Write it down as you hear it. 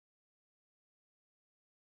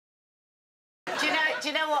Do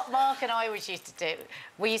you know what Mark and I always used to do?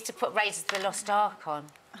 We used to put Raiders of the Lost Ark on.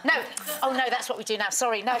 No. Oh, no, that's what we do now.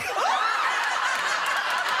 Sorry, no. No,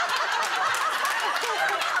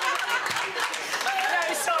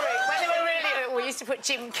 sorry. When they were really little, we used to put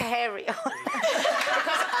Jim Carrey on. Because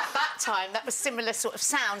at that time, that was similar sort of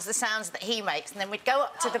sounds, the sounds that he makes, and then we'd go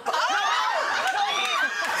up to the...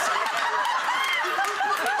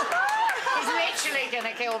 Going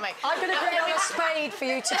to kill me. I'm going to bring out a spade for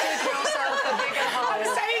you to dig yourself a bigger hole. I'm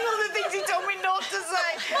saying all the things he told me not to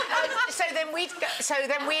say. And then we'd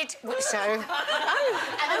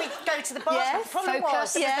go to the bathroom.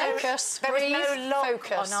 Yes, focus. There was no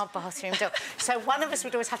lock on our bathroom door, so one of us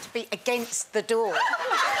would always have to be against the door.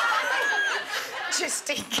 Just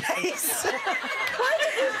in case. Why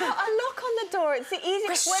did you put a lock on the door? It's the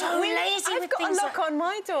easiest. We're so lazy. I've got a lock on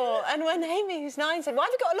my door, and when Amy, who's 9, said, "Why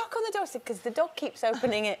have you got a lock on the door?" I said, "Because the dog keeps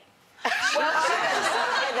opening it." Well,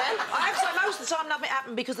 I have to say, most of the time nothing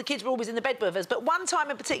happened because the kids were always in the bed with us. But one time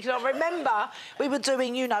in particular, I remember we were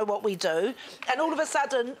doing You Know What We Do, and all of a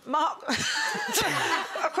sudden, Mark...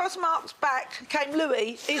 across Mark's back came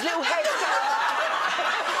Louis, his little head...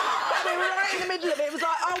 We were right in the middle of it. It was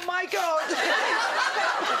like, oh, my God.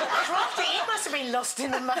 He must have been lost in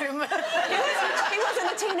the moment. He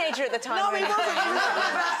wasn't a teenager at the time. No, he wasn't. He was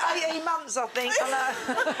about 18 months, I think.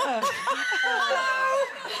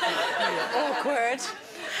 Awkward.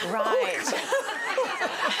 Right.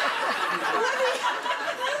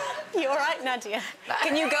 You all right, Nadia?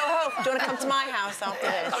 Can you go home? Do you want to come to my house after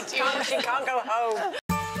this? She can't go home.